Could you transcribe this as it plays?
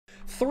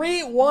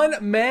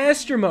3-1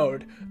 master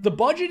mode. The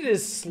budget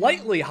is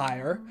slightly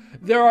higher.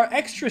 There are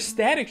extra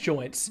static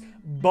joints,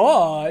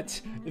 but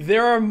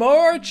there are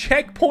more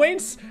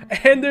checkpoints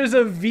and there's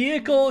a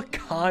vehicle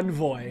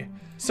convoy.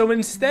 So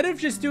instead of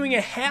just doing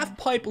a half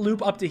pipe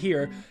loop up to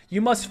here,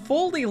 you must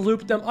fully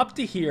loop them up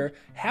to here,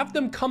 have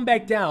them come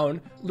back down,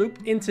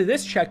 loop into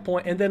this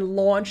checkpoint, and then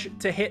launch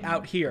to hit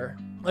out here.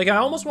 Like, I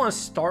almost want to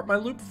start my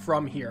loop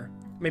from here.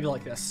 Maybe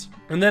like this.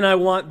 And then I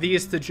want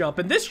these to jump.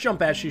 And this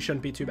jump actually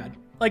shouldn't be too bad.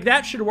 Like,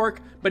 that should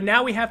work. But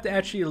now we have to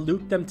actually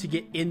loop them to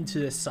get into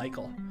this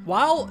cycle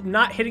while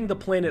not hitting the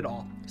plane at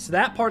all. So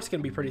that part's going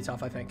to be pretty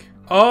tough, I think.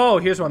 Oh,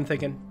 here's what I'm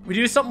thinking. We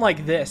do something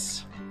like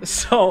this.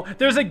 So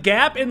there's a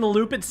gap in the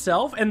loop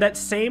itself, and that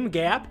same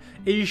gap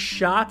is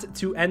shot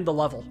to end the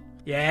level.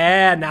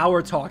 Yeah, now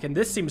we're talking.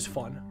 This seems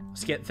fun.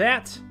 Let's get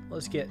that.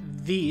 Let's get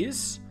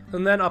these.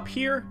 And then up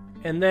here.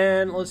 And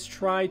then let's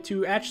try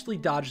to actually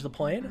dodge the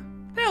plane.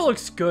 That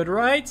looks good,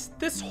 right?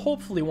 This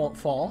hopefully won't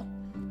fall.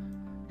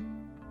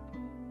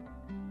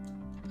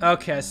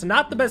 Okay, so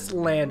not the best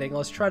landing.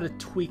 Let's try to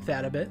tweak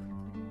that a bit.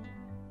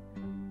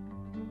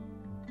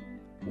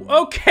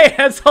 Okay,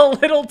 that's a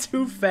little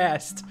too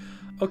fast.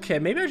 Okay,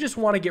 maybe I just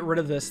want to get rid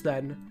of this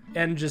then.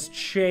 And just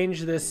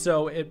change this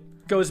so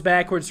it goes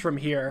backwards from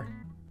here.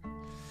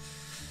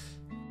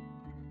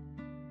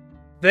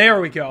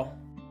 There we go.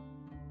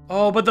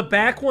 Oh, but the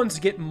back ones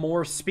get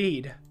more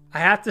speed. I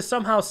have to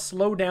somehow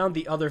slow down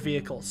the other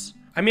vehicles.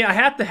 I mean, I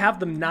have to have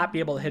them not be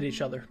able to hit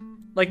each other.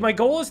 Like, my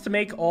goal is to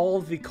make all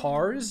of the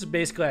cars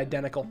basically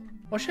identical.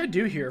 What should I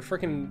do here?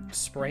 Freaking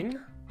spring?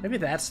 Maybe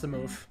that's the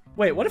move.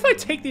 Wait, what if I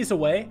take these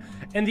away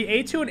and the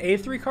A2 and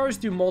A3 cars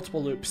do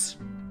multiple loops?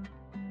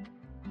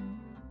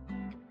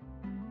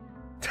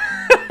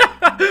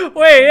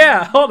 Wait,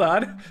 yeah, hold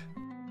on.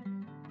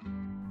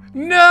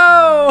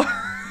 No!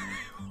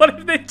 What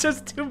if they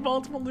just do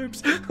multiple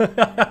loops?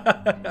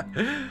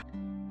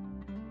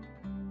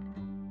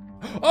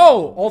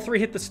 Oh, all three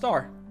hit the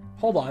star.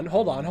 Hold on,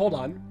 hold on, hold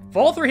on. If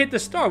all three hit the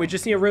star, we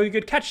just need a really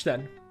good catch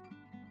then.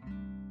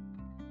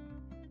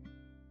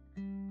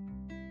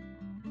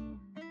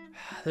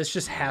 This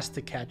just has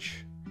to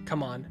catch.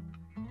 Come on.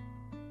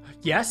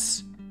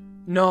 Yes?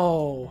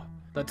 No.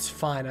 That's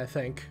fine, I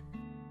think.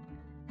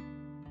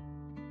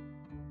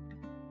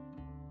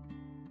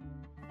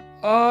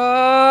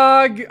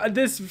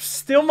 This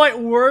still might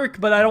work,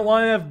 but I don't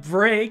want to have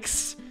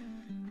brakes.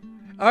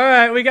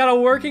 Alright, we got a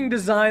working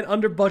design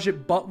under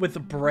budget, but with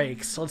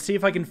brakes. Let's see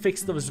if I can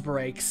fix those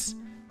brakes.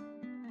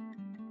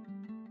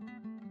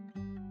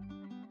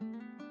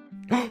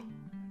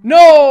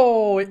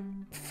 No! It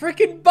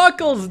freaking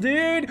buckles,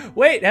 dude!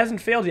 Wait, it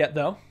hasn't failed yet,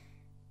 though.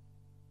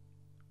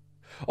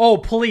 Oh,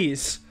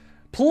 please.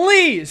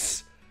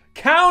 Please!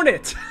 Count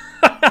it!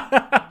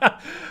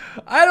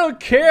 I don't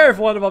care if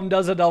one of them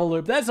does a double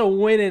loop. That's a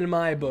win in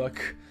my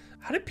book.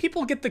 How did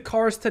people get the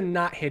cars to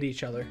not hit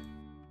each other?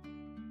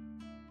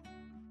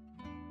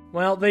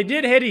 Well, they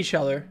did hit each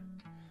other.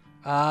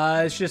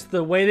 It's just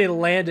the way they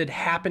landed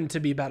happened to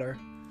be better.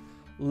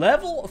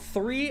 Level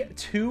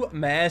 3-2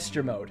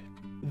 Master Mode.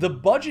 The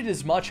budget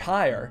is much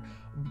higher,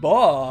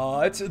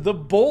 but the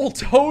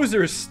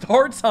bulldozer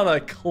starts on a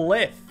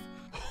cliff.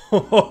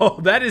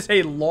 That is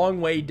a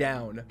long way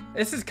down.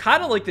 This is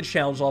kind of like the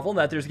challenge level,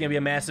 that there's going to be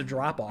a massive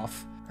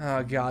drop-off.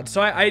 Oh, God. So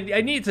I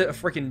need a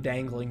freaking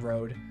dangling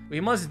road.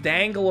 We must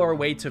dangle our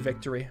way to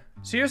victory.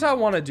 So here's how I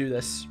want to do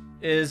this,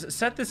 is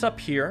set this up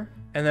here,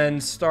 and then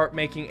start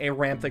making a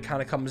ramp that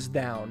kind of comes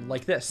down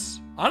like this.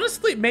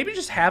 Honestly, maybe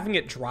just having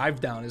it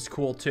drive down is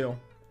cool too.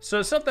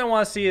 So something I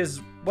want to see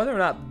is whether or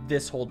not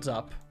this holds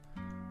up.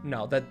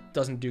 No, that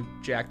doesn't do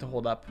jack to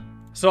hold up.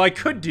 So I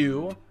could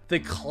do the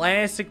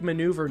classic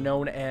maneuver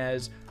known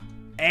as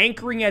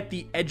anchoring at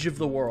the edge of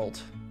the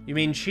world. You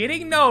mean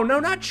cheating? No,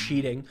 not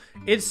cheating.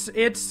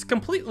 It's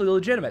completely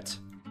legitimate.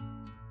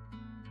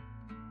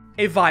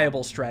 A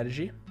viable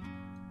strategy.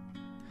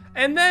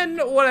 And then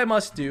what I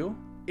must do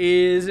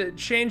is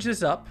change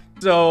this up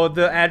so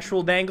the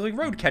actual dangling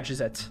road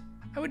catches it.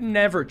 I would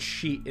never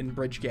cheat in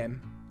bridge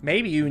game.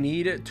 Maybe you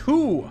need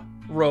 2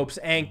 ropes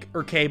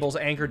or cables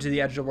anchored to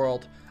the edge of the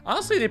world.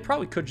 Honestly, they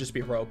probably could just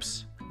be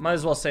ropes. Might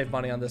as well save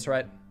money on this,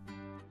 right?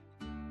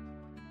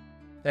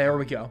 There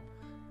we go.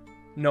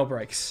 No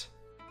brakes.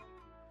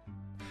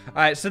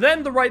 Alright, so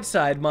then the right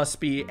side must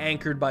be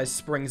anchored by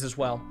springs as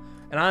well.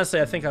 And honestly,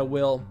 I think I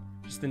will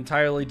just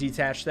entirely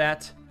detach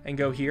that and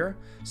go here.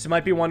 So you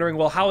might be wondering,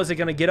 well, how is it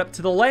going to get up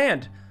to the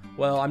land?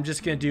 Well, I'm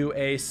just going to do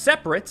a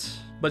separate,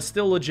 but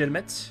still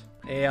legitimate,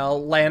 a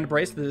land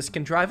brace that this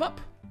can drive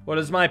up. What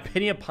is my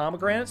opinion of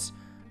pomegranates?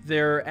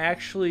 They're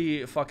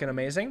actually fucking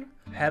amazing.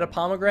 Had a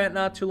pomegranate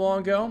not too long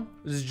ago.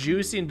 It was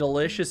juicy and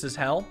delicious as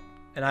hell.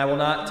 And I will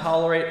not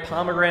tolerate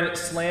pomegranate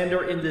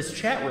slander in this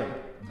chat room.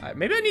 Alright,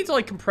 maybe I need to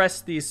like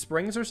compress these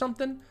springs or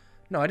something.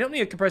 No, I don't need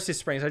to compress these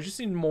springs. I just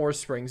need more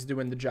springs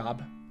doing the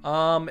job.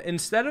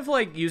 Instead of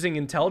like using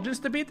intelligence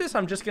to beat this,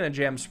 I'm just gonna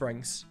jam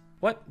springs.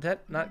 What?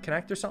 That not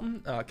connect or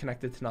something?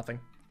 Connected to nothing.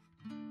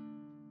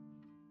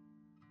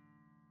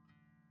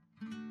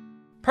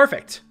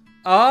 Perfect.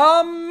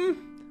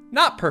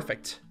 Not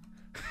perfect.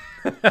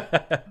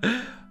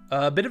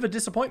 A bit of a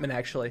disappointment,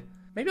 actually.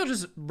 Maybe I'll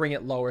just bring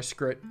it lower,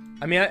 screw it.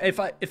 I mean,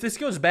 if this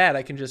goes bad,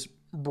 I can just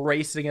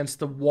brace against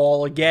the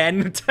wall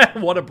again.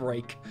 What a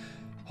break.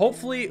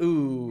 Hopefully,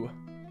 ooh.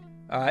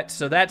 All right,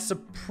 so that's a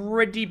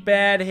pretty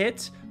bad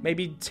hit.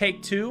 Maybe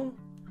take 2.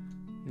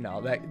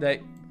 No,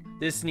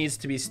 this needs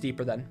to be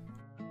steeper then.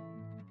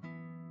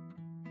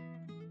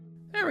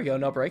 There we go,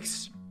 no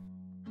breaks.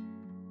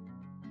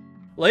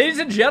 Ladies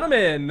and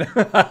gentlemen,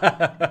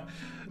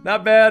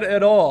 not bad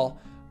at all.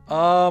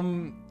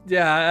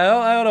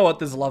 Yeah, I don't know what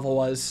this level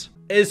was.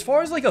 As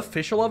far as like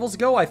official levels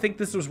go, I think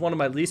this was one of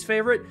my least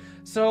favorite.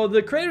 So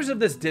the creators of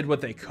this did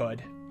what they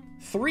could.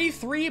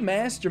 3-3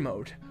 master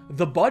mode.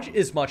 The budget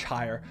is much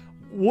higher.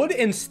 Wood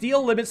and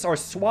steel limits are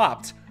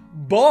swapped,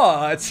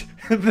 but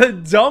the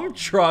dump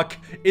truck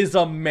is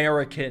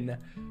American.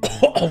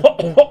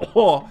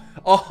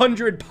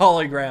 100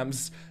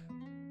 polygrams.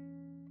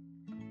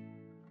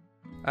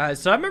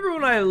 So I remember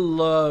when I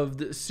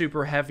loved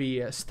super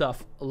heavy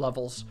stuff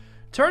levels.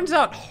 Turns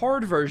out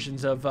hard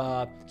versions of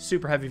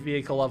super heavy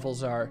vehicle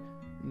levels are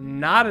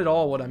not at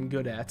all what I'm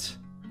good at.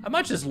 I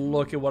might just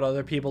look at what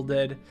other people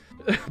did.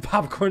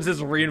 Popcorn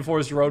says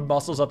reinforced road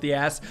muscles up the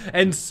ass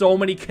and so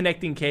many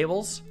connecting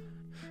cables.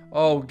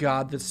 Oh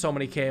god, there's so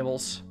many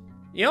cables.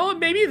 You know what,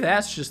 maybe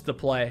that's just the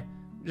play.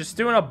 Just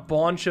doing a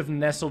bunch of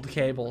nestled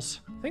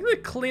cables. I think the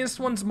cleanest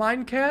one's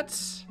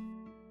Minecats.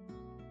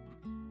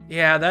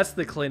 Yeah, that's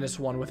the cleanest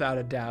one without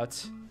a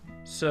doubt.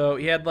 So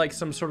he had like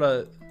some sort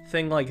of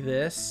thing like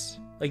this.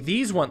 Like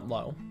these went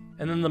low.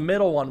 And then the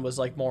middle one was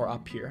like more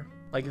up here.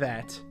 Like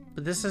that.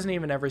 But this isn't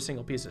even every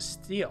single piece of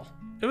steel.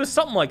 It was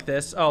something like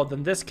this. Oh,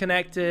 then this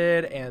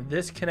connected and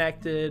this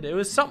connected. It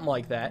was something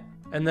like that.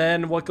 And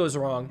then what goes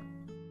wrong?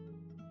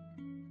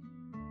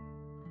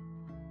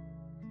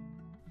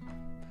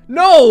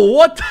 No,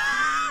 what the?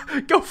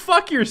 Go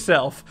fuck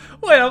yourself.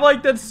 Wait, I'm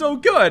like, that's so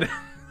good.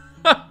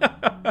 That's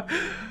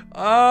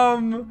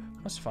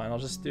fine. I'll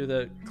just do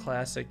the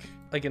classic,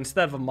 like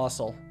instead of a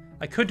muscle.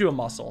 I could do a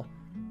muscle,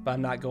 but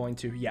I'm not going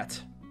to yet.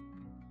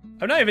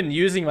 I'm not even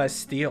using my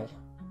steel.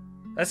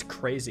 That's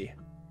crazy.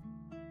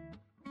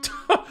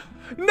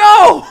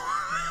 No!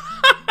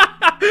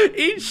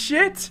 Eat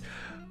shit!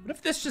 What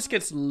if this just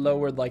gets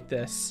lowered like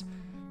this?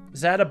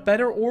 Is that a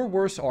better or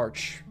worse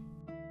arch?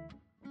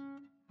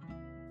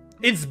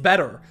 It's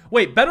better.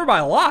 Wait, better by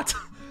a lot.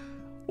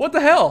 What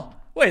the hell?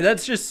 Wait,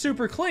 that's just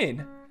super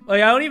clean.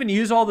 Like, I don't even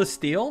use all the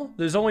steel.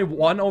 There's only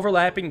one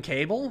overlapping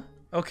cable.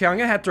 Okay, I'm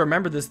gonna have to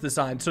remember this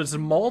design. So it's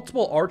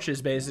multiple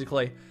arches,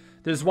 basically.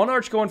 There's one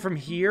arch going from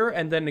here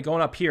and then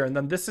going up here. And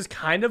then this is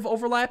kind of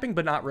overlapping,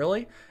 but not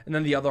really. And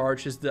then the other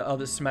arch is the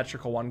other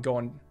symmetrical one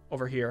going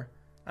over here.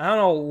 I don't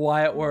know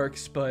why it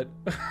works, but...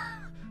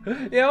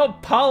 you know,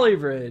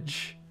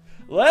 polybridge.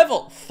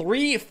 Level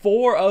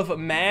 3-4 of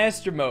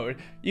Master Mode.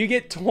 You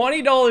get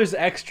 $20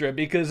 extra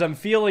because I'm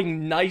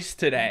feeling nice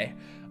today.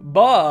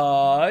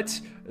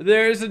 But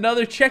there's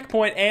another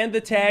checkpoint and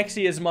the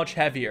taxi is much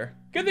heavier.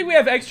 Good thing we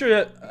have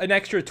an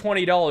extra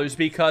 $20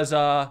 because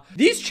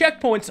these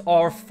checkpoints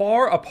are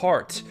far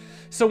apart.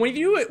 So when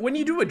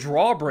you do a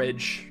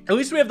drawbridge, at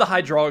least we have the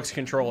hydraulics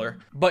controller,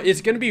 but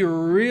it's gonna be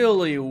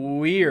really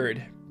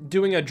weird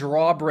doing a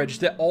drawbridge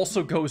that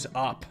also goes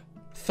up.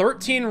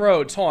 13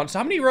 roads. Hold on. So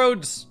how many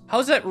roads?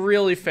 How's that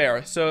really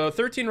fair? So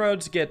 13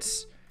 roads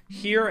gets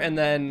here and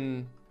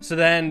then... So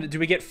then do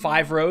we get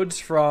 5 roads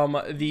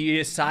from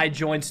the side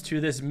joints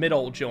to this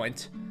middle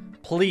joint?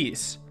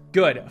 Please.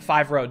 Good.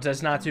 5 roads.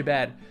 That's not too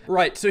bad.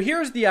 Right. So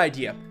here's the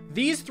idea.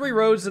 These 3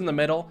 roads in the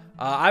middle,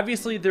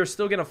 obviously they're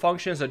still going to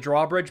function as a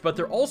drawbridge, but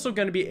they're also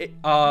going to be,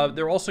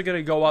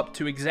 go up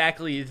to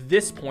exactly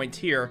this point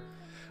here,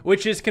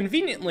 which is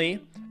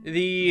conveniently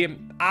the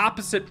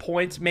opposite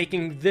point,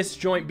 making this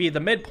joint be the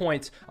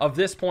midpoint of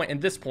this point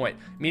and this point,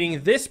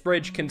 meaning this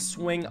bridge can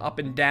swing up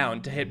and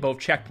down to hit both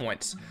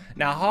checkpoints.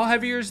 Now, how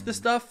heavy is this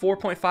stuff?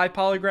 4.5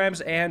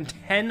 polygrams and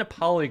 10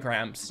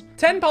 polygrams.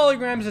 10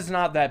 polygrams is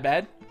not that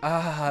bad.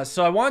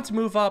 So I want to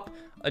move up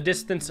a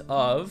distance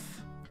of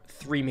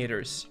 3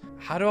 meters.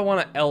 How do I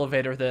want to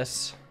elevator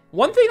this?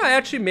 One thing I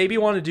actually maybe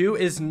want to do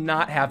is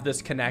not have this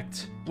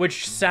connect,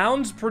 which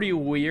sounds pretty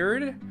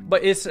weird,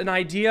 but it's an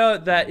idea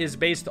that is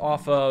based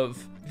off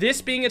of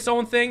this being its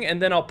own thing,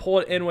 and then I'll pull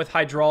it in with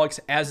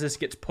hydraulics as this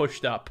gets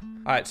pushed up.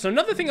 All right, so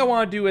another thing I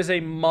want to do is a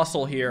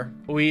muscle here.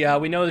 We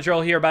know the drill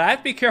here, but I have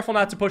to be careful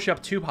not to push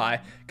up too high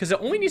because it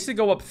only needs to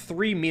go up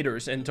 3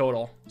 meters in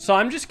total. So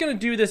I'm just going to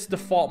do this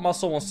default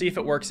muscle. We'll see if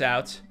it works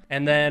out.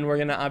 And then we're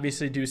going to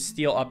obviously do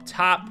steel up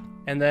top.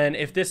 And then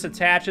if this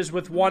attaches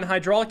with 1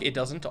 hydraulic, it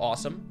doesn't.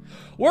 Awesome.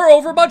 We're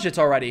over budget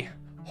already.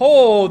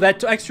 Oh,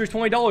 that extra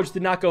 $20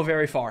 did not go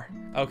very far.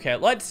 Okay,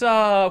 let's do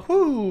a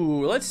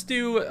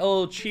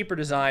little cheaper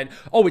design.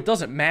 Oh, it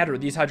doesn't matter.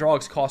 These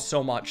hydraulics cost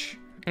so much.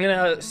 I'm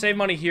gonna save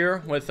money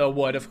here with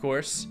wood, of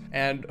course.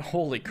 And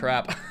holy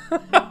crap.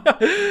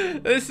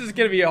 This is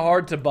gonna be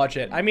hard to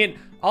budget. I mean,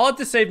 I'll have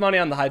to save money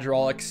on the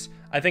hydraulics.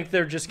 I think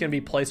they're just gonna be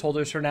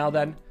placeholders for now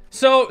then.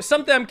 So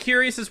something I'm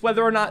curious is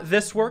whether or not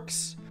this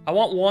works. I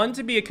want one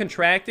to be a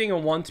contracting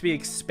and one to be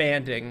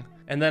expanding.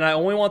 And then I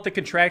only want the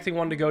contracting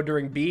one to go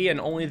during B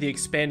and only the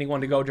expanding one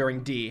to go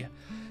during D.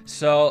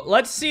 So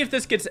let's see if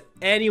this gets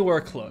anywhere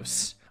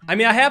close. I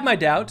mean, I have my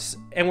doubts,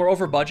 and we're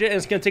over budget, and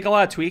it's going to take a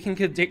lot of tweaking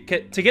to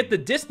get the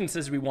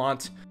distances we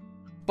want.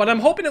 But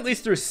I'm hoping at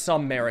least there's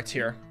some merit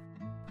here.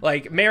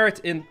 Like, merit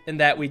in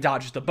that we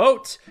dodged the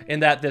boat, in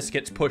that this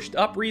gets pushed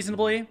up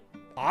reasonably.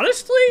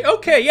 Honestly?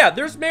 Okay, yeah,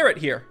 there's merit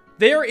here.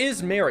 There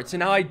is merit. And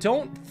now I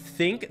don't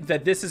think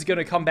that this is going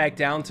to come back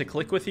down to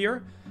click with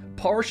here.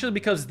 Partially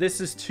because this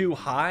is too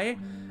high,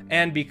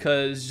 and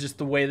because just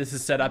the way this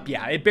is set up,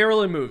 yeah, it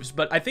barely moves.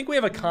 But I think we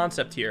have a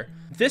concept here.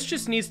 This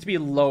just needs to be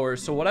lower.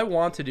 So what I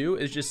want to do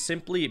is just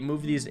simply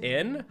move these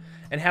in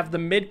and have the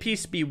mid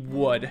piece be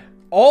wood.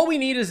 All we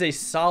need is a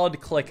solid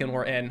click and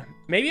we're in.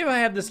 Maybe if I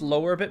have this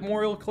lower a bit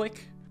more, it'll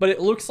click. But it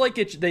looks like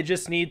they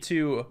just need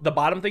to, the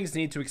bottom things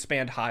need to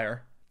expand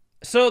higher.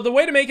 So the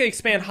way to make it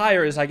expand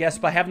higher is, I guess,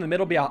 by having the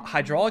middle be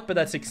hydraulic, but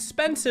that's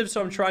expensive,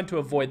 so I'm trying to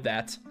avoid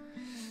that.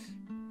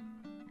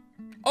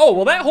 Oh,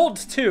 well, that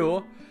holds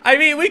too. I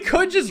mean, we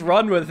could just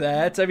run with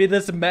that. I mean,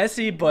 that's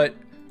messy, but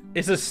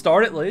it's a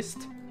start at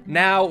least.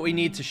 Now we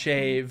need to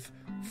shave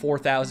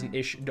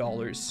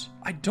 $4,000-ish.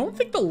 I don't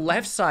think the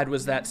left side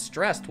was that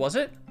stressed, was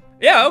it?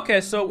 Yeah, okay,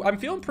 so I'm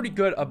feeling pretty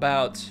good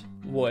about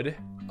wood.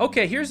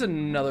 Okay, here's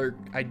another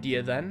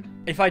idea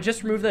then. If I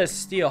just remove that as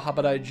steel, how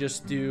about I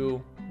just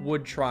do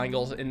wood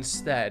triangles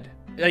instead?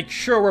 Like,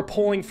 sure, we're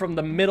pulling from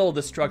the middle of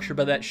the structure,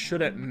 but that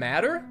shouldn't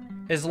matter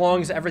as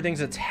long as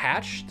everything's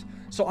attached.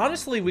 So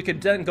honestly, we could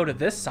then go to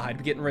this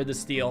side, getting rid of the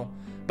steel.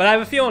 But I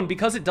have a feeling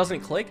because it doesn't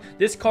click,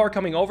 this car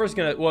coming over is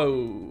gonna,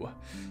 whoa.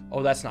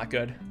 Oh, that's not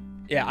good.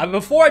 Yeah,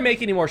 before I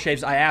make any more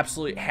shapes, I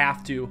absolutely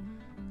have to,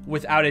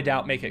 without a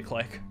doubt, make it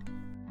click.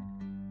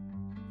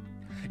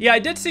 Yeah, I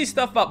did see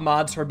stuff about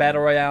mods for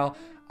Battle Royale.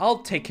 I'll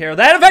take care of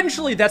that.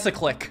 Eventually, that's a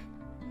click.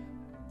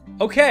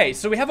 Okay,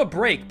 so we have a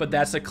break, but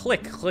that's a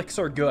click. Clicks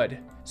are good.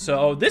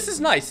 So this is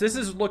nice. This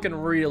is looking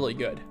really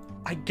good.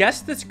 I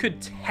guess this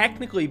could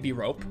technically be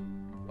rope.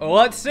 Well,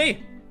 let's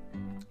see.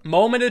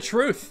 Moment of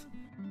truth.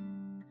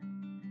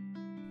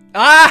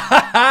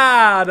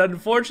 Ah,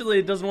 unfortunately,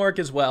 it doesn't work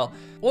as well.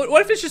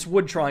 What if it's just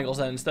wood triangles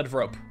then instead of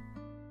rope?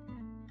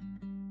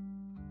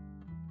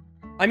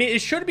 I mean,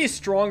 it should be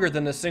stronger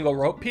than a single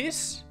rope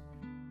piece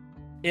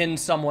in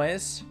some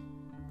ways.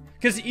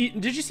 Because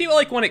did you see,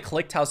 like, when it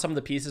clicked, how some of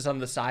the pieces on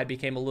the side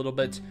became a little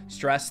bit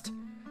stressed?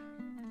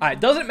 All right,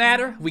 doesn't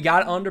matter. We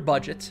got it under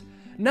budget.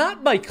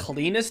 Not my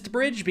cleanest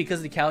bridge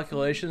because the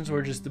calculations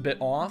were just a bit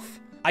off.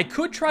 I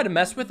could try to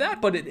mess with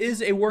that, but it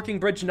is a working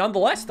bridge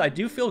nonetheless. I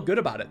do feel good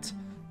about it.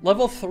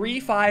 Level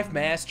 3-5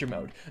 master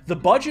mode. The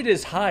budget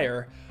is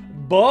higher,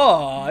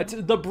 but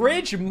the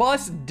bridge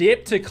must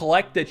dip to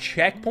collect the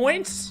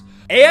checkpoints.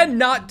 And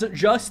not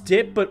just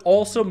dip, but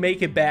also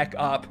make it back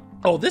up.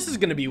 Oh, this is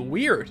going to be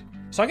weird.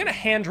 So I'm going to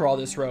hand draw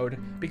this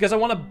road because I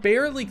want to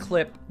barely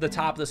clip the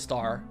top of the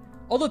star.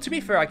 Although, to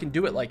be fair, I can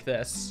do it like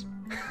this.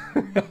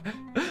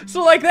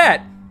 So like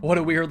that. What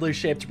a weirdly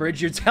shaped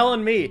bridge. You're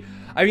telling me.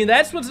 I mean,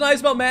 that's what's nice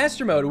about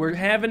Master Mode. We're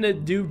having to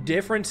do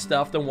different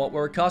stuff than what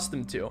we're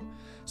accustomed to.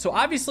 So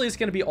obviously, it's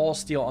going to be all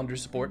steel under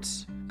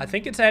supports. I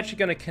think it's actually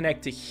going to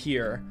connect to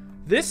here.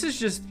 This is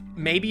just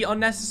maybe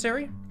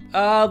unnecessary.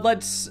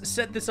 Let's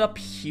set this up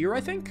here,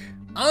 I think.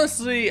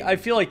 Honestly, I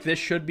feel like this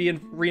should be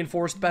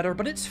reinforced better,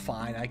 but it's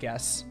fine, I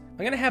guess.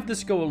 I'm gonna have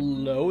this go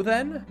low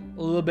then.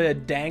 A little bit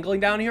of dangling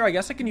down here. I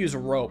guess I can use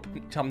rope,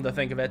 come to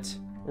think of it.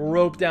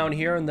 Rope down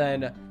here, and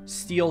then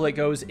steel that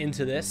goes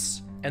into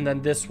this. And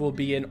then this will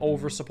be an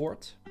over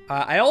support.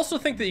 I also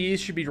think that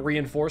these should be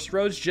reinforced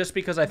roads just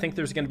because I think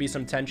there's going to be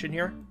some tension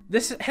here.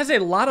 This has a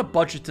lot of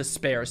budget to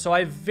spare, so I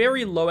have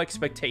very low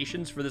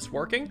expectations for this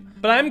working.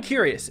 But I'm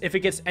curious if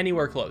it gets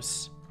anywhere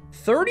close.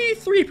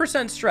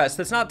 33% stress.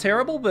 That's not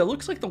terrible, but it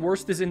looks like the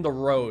worst is in the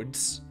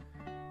roads.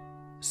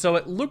 So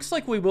it looks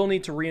like we will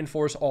need to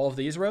reinforce all of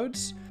these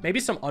roads. Maybe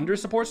some under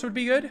supports would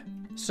be good.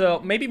 So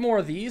maybe more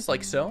of these,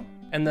 like so.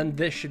 And then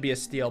this should be a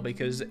steel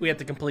because we have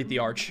to complete the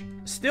arch.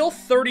 Still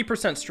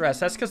 30% stress.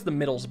 That's because the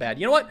middle's bad.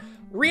 You know what?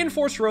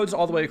 Reinforce roads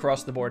all the way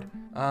across the board.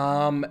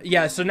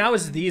 Yeah, so now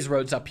it's these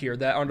roads up here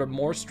that are under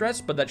more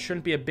stress, but that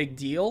shouldn't be a big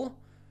deal.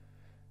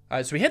 All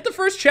right, so we hit the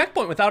first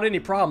checkpoint without any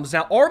problems.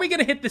 Now, are we going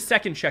to hit the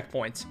second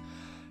checkpoint?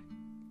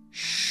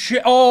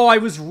 Shit. Oh, I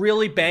was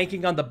really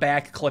banking on the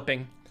back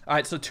clipping. All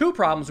right, so two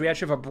problems. We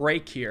actually have a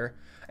break here.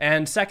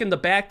 And second, the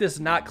back does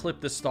not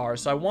clip the star.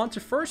 So I want to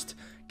first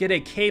get a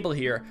cable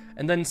here.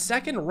 And then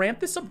second, ramp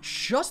this up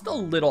just a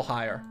little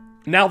higher.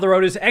 Now the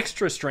road is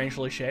extra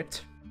strangely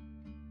shaped.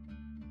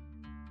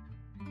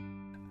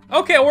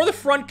 Okay, or the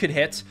front could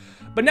hit.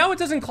 But now it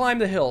doesn't climb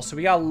the hill. So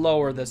we got to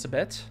lower this a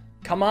bit.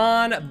 Come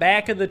on,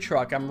 back of the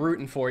truck. I'm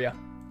rooting for you.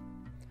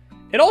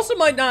 It also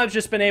might not have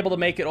just been able to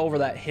make it over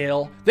that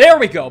hill. There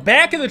we go.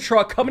 Back of the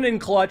truck coming in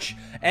clutch.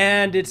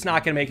 And it's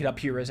not going to make it up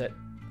here, is it?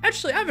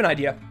 Actually, I have an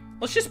idea.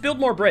 Let's just build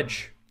more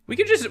bridge. We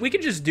could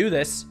just do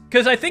this.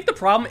 Because I think the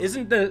problem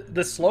isn't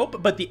the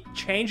slope, but the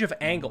change of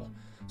angle.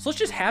 So let's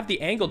just have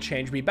the angle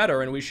change be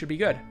better and we should be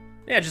good.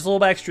 Yeah, just a little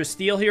bit extra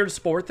steel here to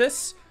support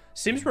this.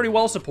 Seems pretty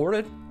well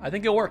supported. I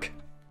think it'll work.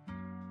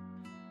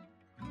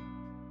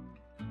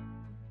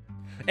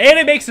 And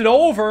it makes it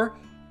over.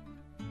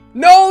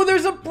 No,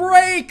 there's a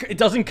break. It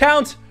doesn't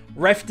count.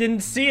 Ref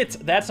didn't see it.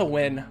 That's a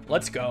win.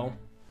 Let's go.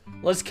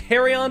 Let's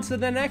carry on to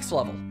the next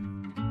level.